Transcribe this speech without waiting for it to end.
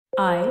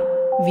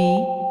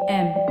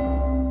IVM.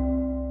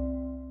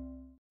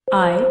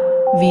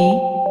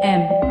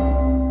 IVM.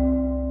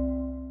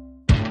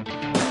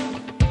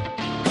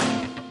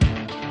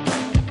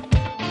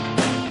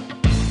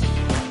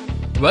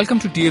 Welcome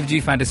to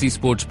TFG Fantasy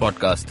Sports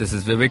Podcast. This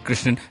is Vivek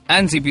Krishnan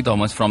and CP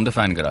Thomas from the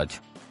Fan Garage.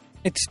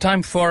 It's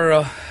time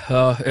for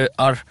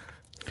our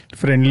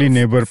friendly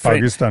neighbor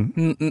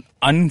Pakistan.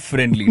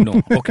 Unfriendly,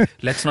 no. Okay,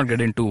 let's not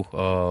get into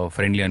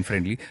friendly,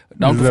 unfriendly.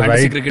 Down to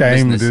fantasy cricket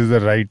business. This is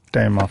the right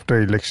time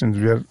after elections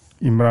where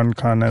Imran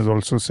Khan has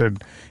also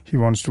said he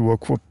wants to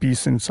work for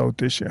peace in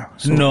South Asia.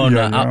 So,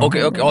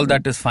 okay, all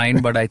that is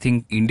fine, but I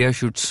think India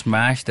should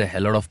smash the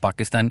hell out of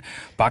Pakistan.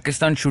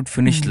 Pakistan should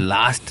finish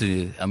last.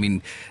 I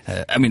mean,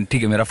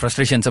 ठीक है, मेरा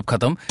frustration सब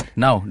खत्म.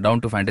 Now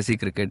down to fantasy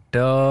cricket.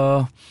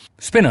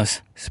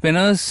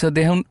 Spinners,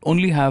 they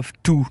only have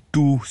two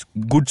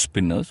good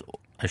spinners.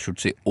 I should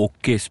say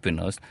okay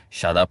spinners,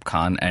 Shadab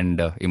Khan and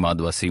Imad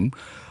Wasim.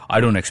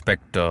 I don't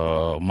expect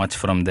much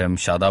from them.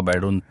 Shadab, I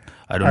don't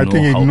know. I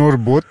think ignore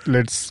both.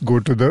 Let's go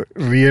to the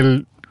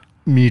real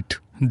meat.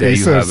 There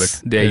you have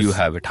it. You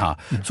have it. Haan.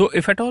 So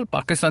if at all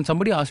Pakistan,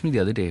 somebody asked me the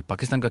other day,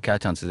 Pakistan ka kya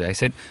chances hai? I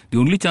said the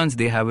only chance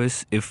they have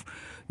is if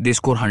they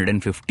score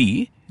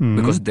 150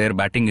 because their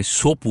batting is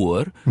so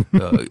poor.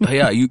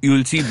 You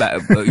will see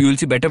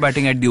better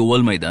batting at the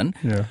Oval Maidan.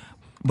 Yeah.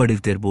 But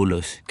if their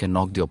bowlers can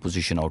knock the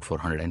opposition out for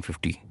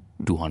 150,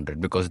 200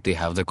 because they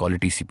have the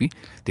quality CP,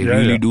 they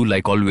really do,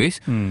 like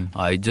always.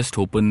 I just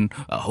hope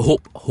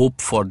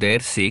for their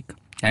sake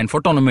and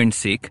for tournament's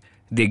sake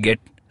they get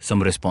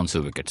some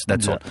responsive wickets.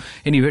 That's all.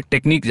 Anyway,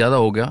 technique zyada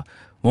ho gaya.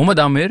 Mohammad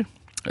Amir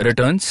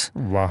returns.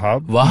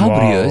 Wahab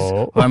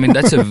Riaz. I mean,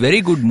 that's a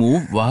very good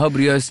move. Wahab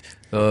Riaz,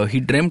 he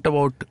dreamt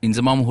about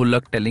Inzamam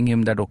Hulak telling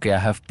him that, okay, I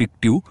have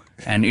picked you,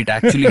 and it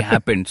actually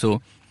happened.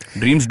 So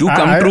dreams do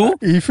come true.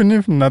 Even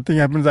if nothing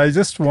happens, I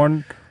just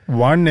want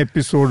one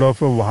episode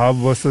of a Wahab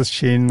versus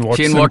Shane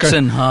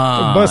Watson.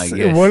 हाँ, बस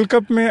world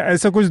cup में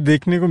ऐसा कुछ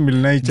देखने को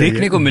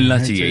मिलना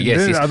चाहिए.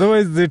 Yes.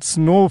 Otherwise, it's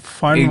no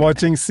fun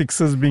watching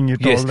sixes being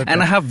hit all the time.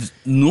 And I have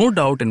no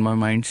doubt in my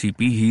mind,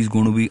 CP, he's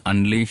going to be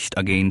unleashed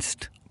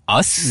against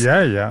us.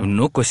 Yeah.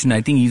 No question.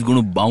 I think he's going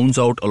to bounce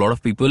out a lot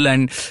of people,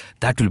 and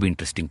that will be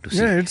interesting to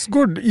see. Yeah, it's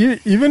good.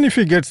 Even if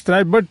he gets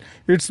tried, but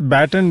it's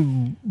bat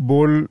and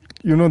bowl.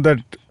 You know that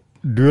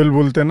duel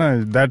bolte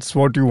na. That's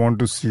what you want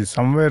to see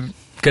somewhere.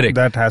 Correct.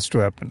 That has to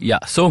happen. Yeah.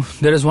 So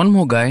there is one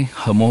more guy,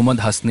 Mohammad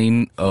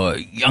Hasnain, a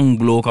young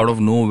bloke out of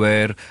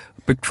nowhere,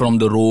 picked from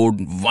the road,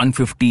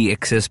 150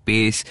 excess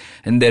pace,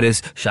 and there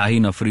is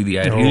Shaheen Afridi.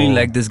 I really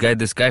like this guy.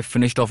 This guy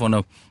finished off on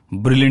a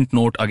brilliant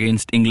note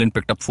against England,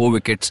 picked up 4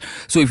 wickets.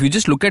 So if you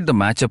just look at the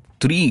matchup,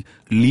 3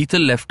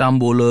 lethal left-arm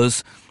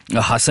bowlers,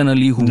 Hassan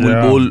Ali who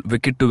will bowl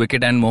wicket to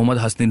wicket, and Mohammad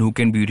Hasnain who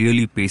can be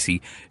really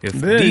pacey. If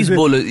these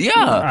bowlers,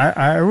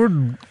 I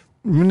would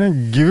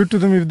give it to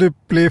them if they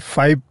play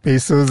 5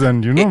 pacers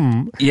and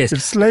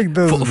it's like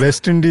the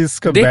West Indies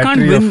ka they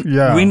battery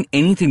can't win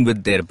anything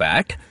with their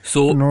bat.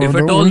 So if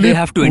at all they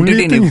have to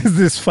entertain only thing is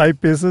this 5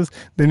 pacers,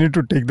 they need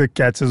to take the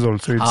catches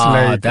also. It's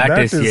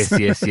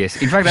yes.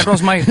 In fact, that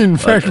was my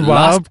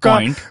last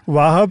point.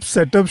 Wahab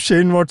set up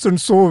Shane Watson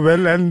so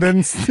well, and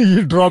then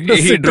he dropped a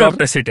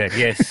sitter.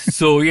 Yes.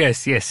 So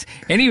yes.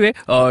 Anyway,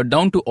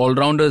 down to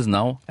all-rounders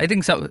now. I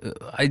think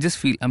I just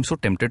feel I'm so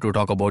tempted to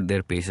talk about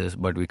their paces,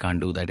 but we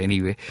can't do that anyway.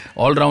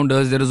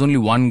 All-rounders, there is only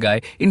one guy.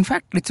 In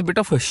fact, it's a bit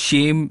of a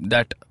shame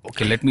that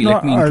let me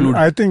include.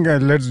 I think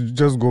let's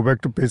just go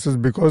back to paces,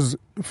 because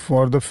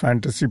for the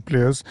fantasy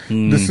players,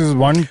 this is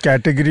one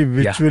category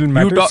which will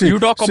matter. You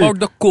talk about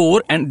the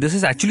core, and this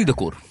is actually the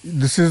core.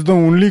 This is the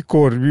only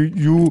core.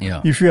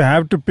 If you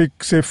have to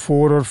pick, say,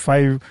 4 or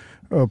 5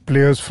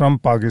 players from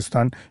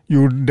Pakistan,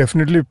 you would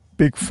definitely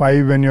pick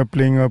 5 when you're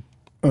playing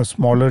a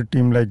smaller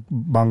team like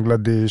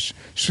Bangladesh,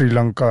 Sri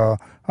Lanka,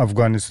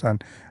 Afghanistan,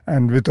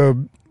 and with a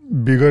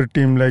bigger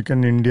team like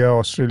an India,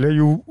 Australia,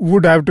 you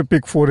would have to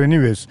pick 4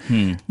 anyways.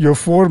 Your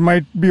 4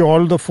 might be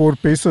all the 4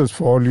 pacers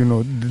for all you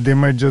know. They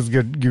might just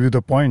give you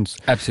the points.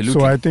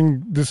 Absolutely. So I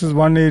think this is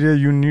one area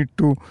you need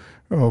to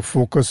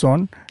focus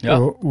on.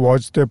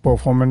 Watch their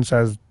performance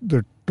as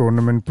the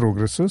tournament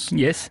progresses.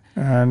 Yes.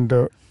 And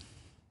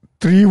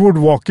 3 would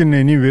walk in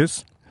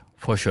anyways.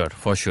 For sure.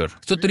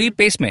 So 3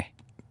 pace mein?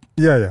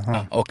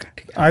 Yeah. Okay.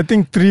 I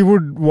think 3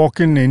 would walk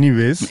in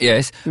anyways.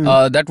 Yes.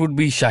 That would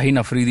be Shaheen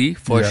Afridi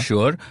for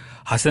sure.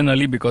 Hassan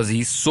Ali, because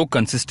he's so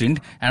consistent.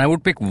 And I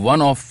would pick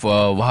one of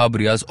Wahab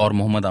Riaz or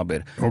Mohammad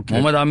Amir. Okay.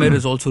 Mohammad Amir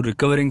is also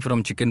recovering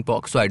from chicken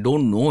pox, so I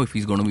don't know if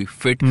he's going to be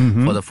fit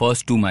for the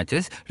first 2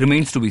 matches.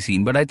 Remains to be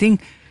seen. But I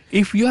think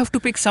if you have to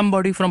pick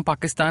somebody from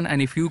Pakistan,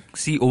 and if you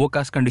see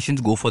overcast conditions,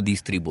 go for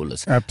these 3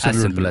 bowlers. Absolutely.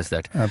 As simple as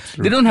that.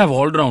 Absolutely. They don't have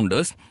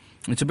all-rounders.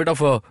 It's a bit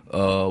of a,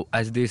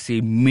 as they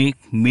say,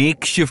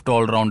 makeshift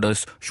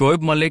all-rounders.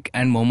 Shoaib Malik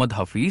and Mohammad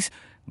Hafiz,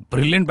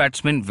 brilliant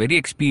batsmen, very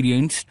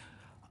experienced.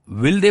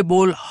 Will they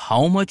bowl?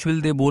 How much will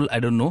they bowl? I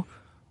don't know.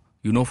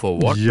 You know for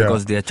what? Yeah.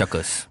 Because they are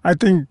chuckers. I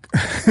think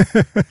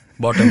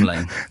Bottom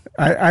line.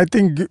 I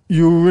think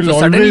you will So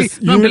always.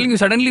 suddenly, I'm telling you,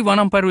 suddenly one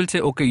umpire will say,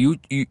 okay,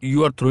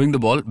 you are throwing the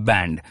ball,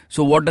 banned.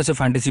 So what does a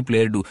fantasy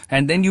player do?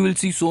 And then you will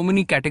see so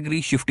many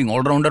categories shifting.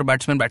 All-rounder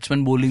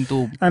batsman bowling.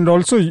 And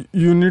also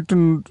you need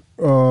to.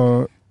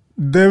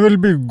 There will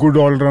be good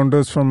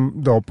all-rounders from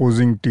the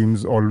opposing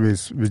teams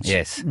always, which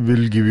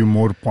will give you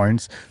more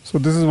points. So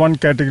this is one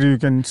category you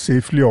can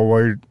safely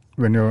avoid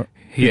when you're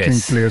picking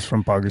players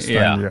from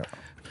Pakistan. Yeah.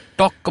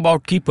 Talk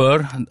about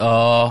keeper.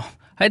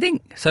 I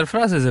think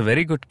Sarfaraz is a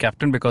very good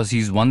captain because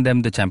he's won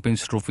them the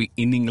Champions Trophy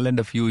in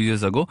England a few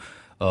years ago,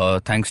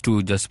 thanks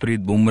to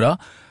Jasprit Bumrah.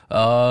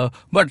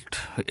 But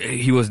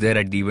he was there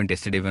at the event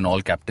yesterday when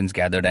all captains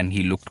gathered and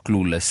he looked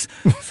clueless.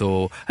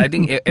 So I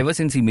think ever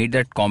since he made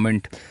that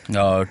comment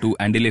to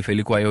Andile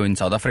Felikwayo in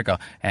South Africa,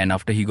 and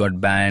after he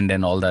got banned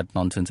and all that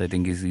nonsense, I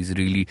think he's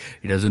really,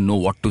 he doesn't know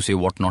what to say,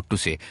 what not to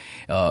say.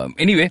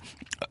 Anyway,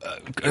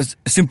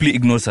 simply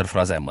ignore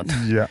Sarfaraz Ahmed.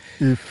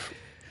 Yeah,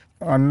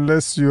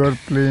 unless you are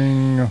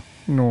playing...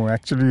 No,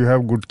 actually you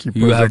have good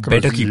keepers. You have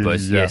better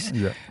keepers, yes.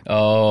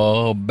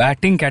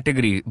 Batting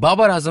category.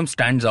 Babar Azam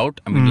stands out.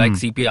 I mean, like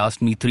CP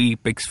asked me 3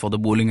 picks for the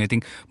bowling. I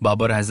think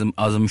Babar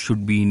Azam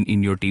should be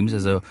in your teams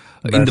as in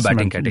the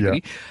batting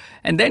category. Yeah.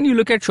 And then you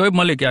look at Shoaib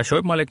Malik. Yeah,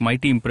 Shoaib Malik,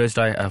 mighty impressed.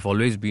 I have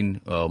always been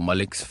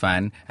Malik's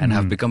fan and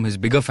have become his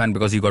bigger fan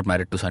because he got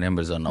married to Sania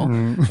Mirza now.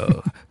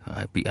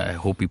 I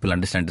hope people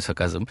understand the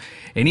sarcasm.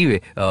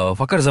 Anyway,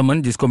 Fakhar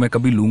Zaman, jisko main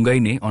kabhi lunga hi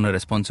nahi on a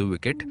responsive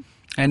wicket.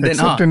 And then,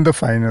 except in the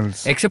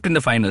finals. Except in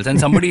the finals. And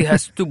somebody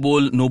has to bowl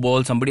no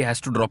ball, somebody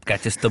has to drop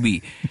catches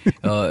tabi.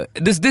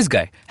 This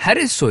guy,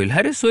 Harris Sohail.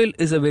 Harris Sohail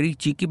is a very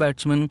cheeky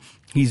batsman.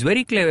 He's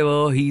very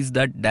clever. He's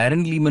that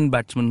Darren Lehman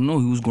batsman,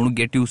 who's going to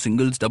get you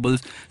singles,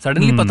 doubles.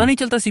 Suddenly, pata nahi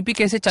chalta CP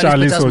kaise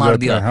 40-50 maar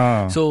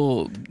diya.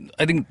 So,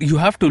 I think you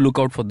have to look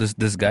out for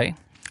this guy.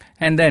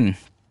 And then,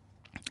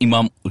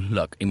 Imam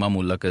Ulhaq. Imam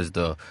Ulhaq is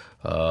the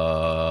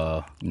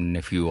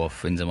nephew of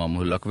Inzamam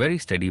Ulhaq. Very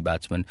steady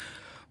batsman.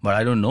 But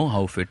I don't know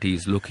how fit he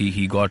is. Look,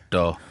 he got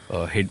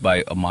hit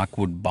by a Mark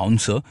Wood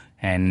bouncer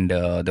and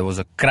there was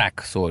a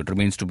crack. So it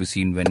remains to be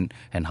seen when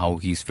and how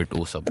he's fit.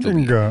 I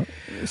think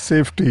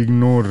safe to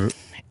ignore.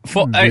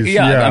 I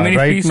mean,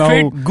 right if he's now,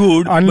 fit,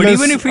 good. But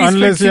even if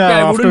he's fit, I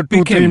after wouldn't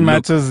pick 2-3 him.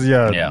 matches,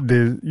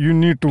 you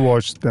need to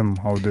watch them,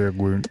 how they're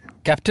going.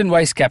 Captain,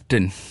 vice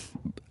captain.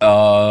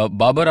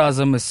 Babar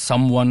Azam is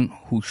someone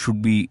who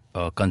should be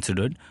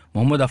considered.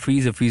 Mohammad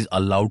Hafiz, if he's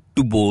allowed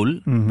to bowl,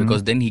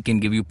 because then he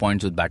can give you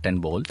points with bat and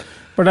ball.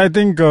 But I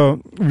think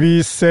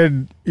we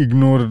said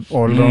ignore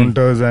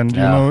all-rounders and,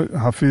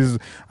 Hafiz.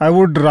 I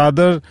would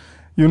rather,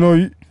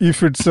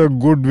 if it's a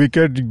good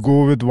wicket,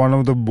 go with one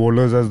of the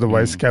bowlers as the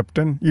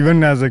vice-captain,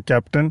 even as a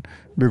captain,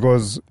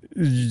 because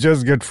you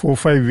just get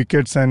 4-5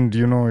 wickets and,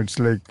 it's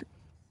like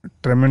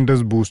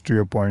tremendous boost to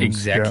your points.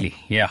 Exactly,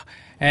 yeah.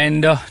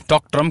 And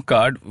talk trump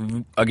card,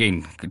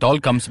 again, it all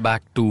comes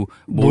back to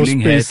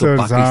bowling hai to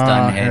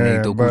Pakistan hai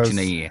nahi to kuch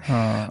nahi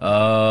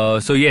hai.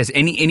 So yes,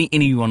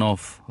 any one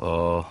of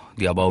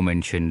the above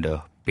mentioned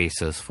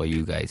pacers for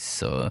you guys.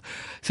 So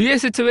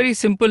yes, it's a very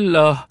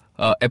simple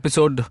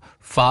episode,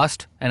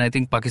 fast, and I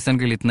think Pakistan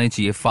ke liye itna hi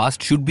chahiye.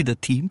 Fast should be the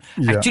theme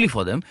actually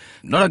for them.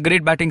 Not a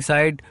great batting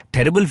side,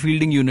 terrible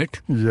fielding unit.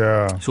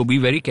 Yeah. So be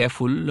very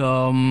careful.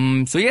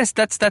 So yes,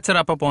 that's a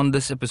wrap up on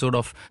this episode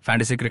of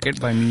Fantasy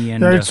Cricket by me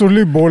and. Yeah, it's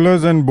only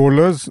bowlers and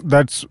bowlers.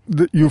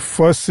 You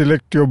first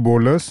select your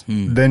bowlers,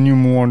 then you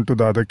move on to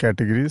the other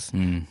categories.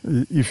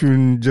 If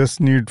you just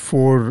need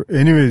 4,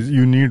 anyways,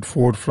 you need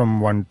 4 from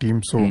one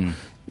team. So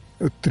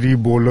 3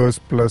 bowlers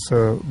plus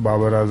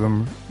Babar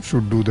Azam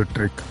should do the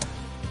trick.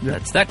 Yeah.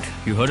 That's that.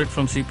 You heard it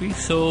from CP.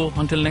 So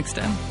until next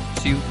time,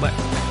 see you. Bye.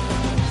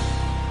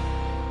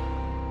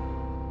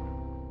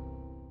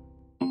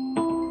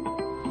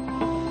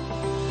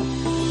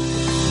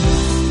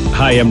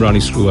 Hi, I'm Ronnie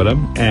Screwvala,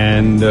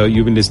 and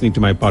you've been listening to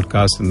my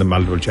podcast and the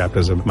multiple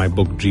chapters of my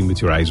book, Dream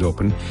With Your Eyes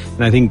Open.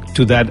 And I think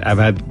to that, I've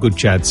had good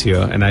chats here.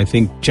 And I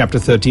think chapter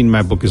 13,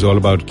 my book is all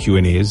about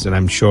Q&As, and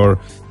I'm sure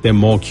there are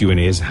more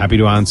Q&As. Happy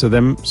to answer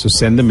them, so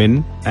send them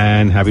in,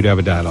 and happy to have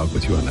a dialogue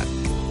with you on that.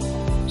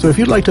 So if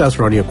you'd like to ask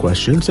Ronnie a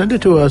question, send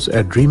it to us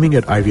at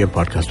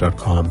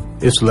dreaming@ivmpodcast.com.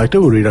 If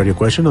selected, we'll read out your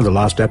question on the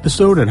last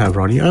episode and have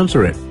Ronnie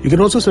answer it. You can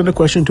also send a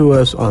question to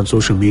us on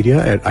social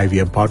media at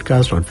IVM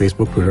Podcast on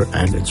Facebook, Twitter,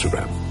 and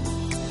Instagram.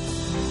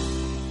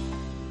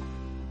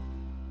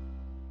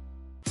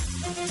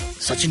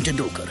 Sachin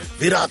Tendulkar,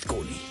 Virat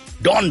Kohli,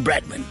 Don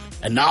Bradman,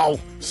 and now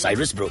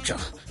Cyrus Brocha.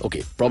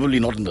 Okay,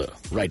 probably not in the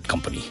right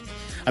company.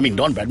 I mean,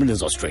 Don Bradman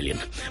is Australian.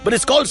 But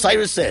it's called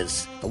Cyrus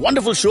Says, a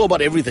wonderful show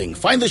about everything.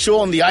 Find the show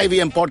on the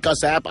IVM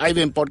Podcast app,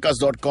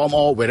 ivmpodcast.com,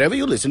 or wherever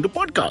you listen to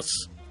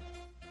podcasts.